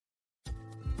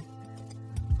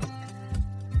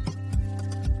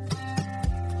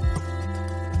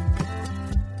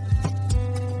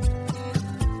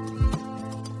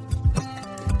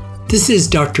This is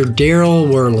Dr. Daryl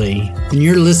Worley, and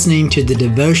you're listening to the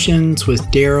Devotions with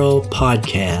Daryl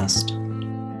podcast.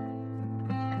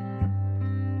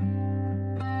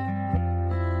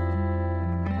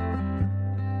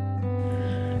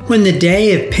 When the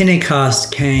day of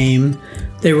Pentecost came,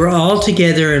 they were all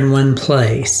together in one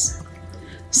place.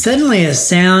 Suddenly a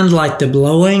sound like the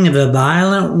blowing of a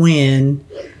violent wind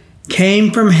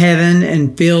came from heaven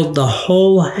and filled the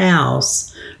whole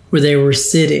house where they were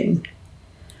sitting.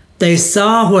 They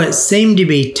saw what seemed to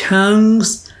be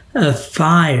tongues of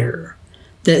fire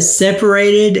that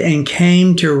separated and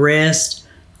came to rest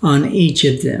on each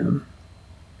of them.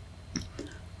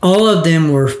 All of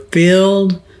them were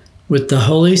filled with the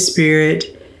Holy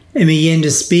Spirit and began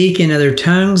to speak in other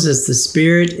tongues as the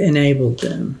Spirit enabled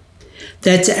them.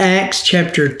 That's Acts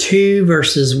chapter 2,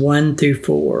 verses 1 through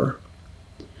 4.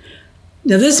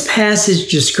 Now, this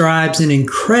passage describes an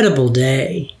incredible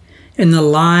day in the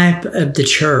life of the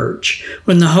church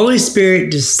when the Holy Spirit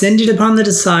descended upon the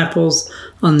disciples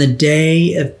on the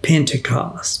day of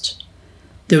Pentecost.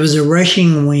 There was a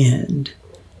rushing wind,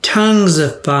 tongues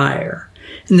of fire,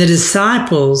 and the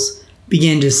disciples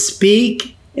began to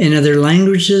speak in other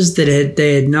languages that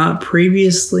they had not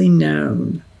previously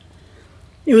known.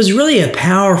 It was really a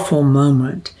powerful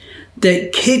moment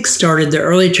that kick-started the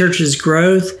early church's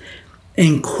growth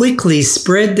and quickly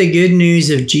spread the good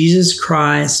news of Jesus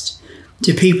Christ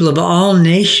to people of all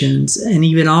nations and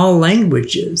even all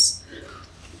languages.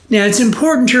 Now, it's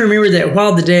important to remember that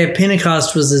while the day of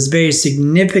Pentecost was this very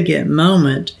significant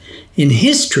moment in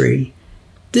history,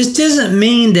 this doesn't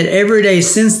mean that every day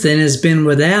since then has been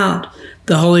without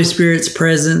the Holy Spirit's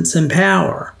presence and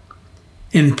power.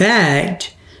 In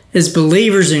fact, as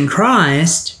believers in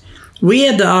Christ, we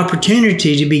have the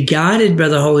opportunity to be guided by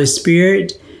the Holy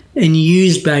Spirit and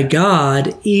used by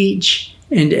God each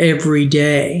and every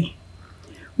day.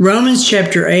 Romans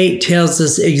chapter 8 tells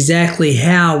us exactly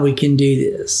how we can do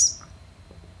this.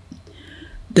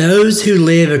 Those who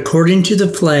live according to the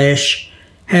flesh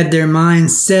have their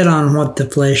minds set on what the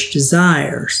flesh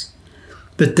desires,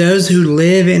 but those who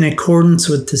live in accordance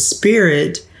with the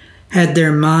Spirit have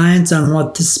their minds on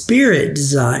what the Spirit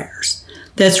desires.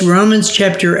 That's Romans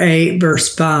chapter 8,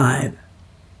 verse 5.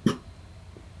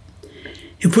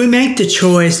 If we make the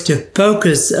choice to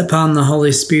focus upon the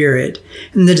Holy Spirit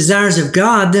and the desires of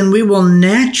God, then we will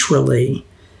naturally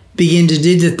begin to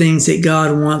do the things that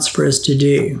God wants for us to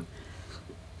do.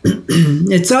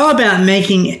 It's all about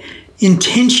making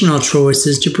intentional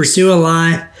choices to pursue a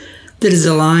life that is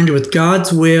aligned with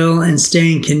God's will and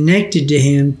staying connected to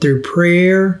Him through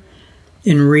prayer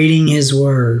and reading His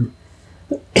Word.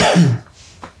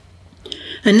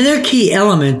 Another key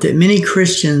element that many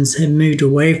Christians have moved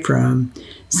away from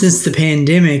since the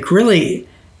pandemic really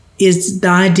is the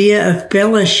idea of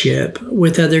fellowship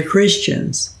with other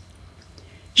Christians.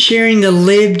 Sharing the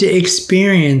lived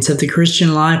experience of the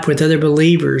Christian life with other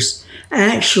believers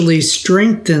actually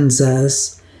strengthens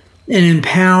us and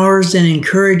empowers and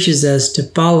encourages us to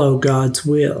follow God's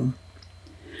will.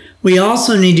 We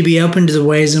also need to be open to the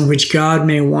ways in which God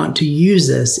may want to use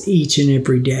us each and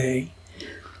every day.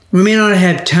 We may not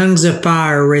have tongues of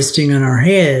fire resting on our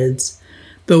heads,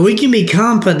 but we can be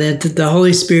confident that the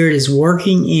Holy Spirit is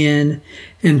working in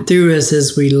and through us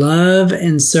as we love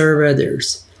and serve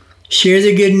others, share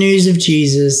the good news of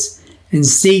Jesus, and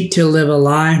seek to live a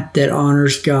life that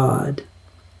honors God.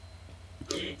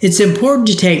 It's important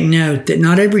to take note that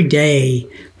not every day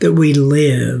that we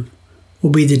live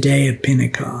will be the day of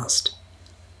Pentecost,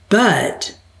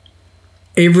 but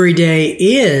every day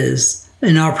is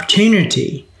an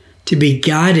opportunity to be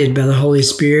guided by the Holy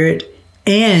Spirit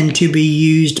and to be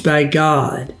used by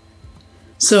God.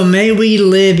 So may we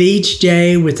live each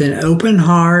day with an open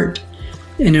heart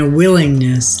and a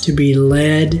willingness to be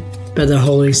led by the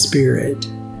Holy Spirit.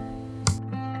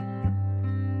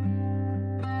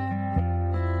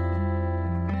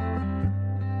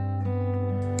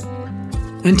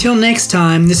 Until next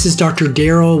time, this is Dr.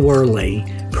 Daryl Worley,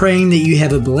 praying that you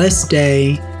have a blessed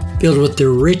day filled with the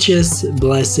richest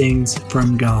blessings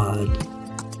from God.